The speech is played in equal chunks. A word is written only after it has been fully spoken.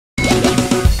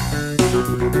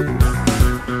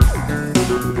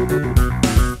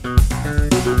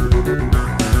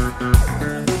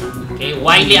Okay,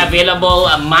 widely available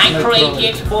micro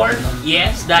ATX board.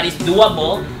 Yes, that is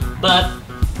doable, but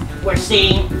we're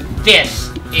saying this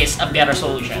is a better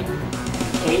solution.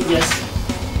 Okay, just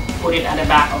put it at the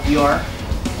back of your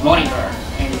monitor,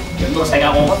 and it looks like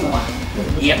a whole one.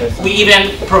 Yep. We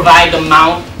even provide the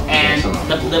mount and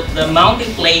the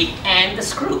mounting plate and the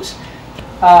screws.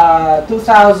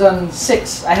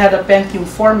 2006, I had a Pentium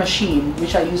 4 machine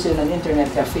which I use in an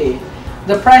internet cafe.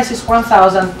 The price is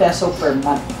 1,000 peso per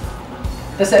month.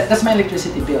 That's my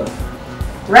electricity bill.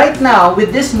 Right now,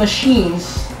 with these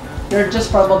machines, they're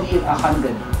just probably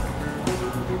 100.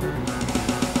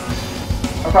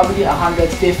 Or probably 150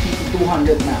 to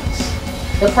 200 max.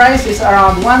 The price is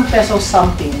around 1 peso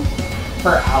something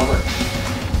per hour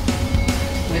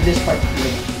with this particular.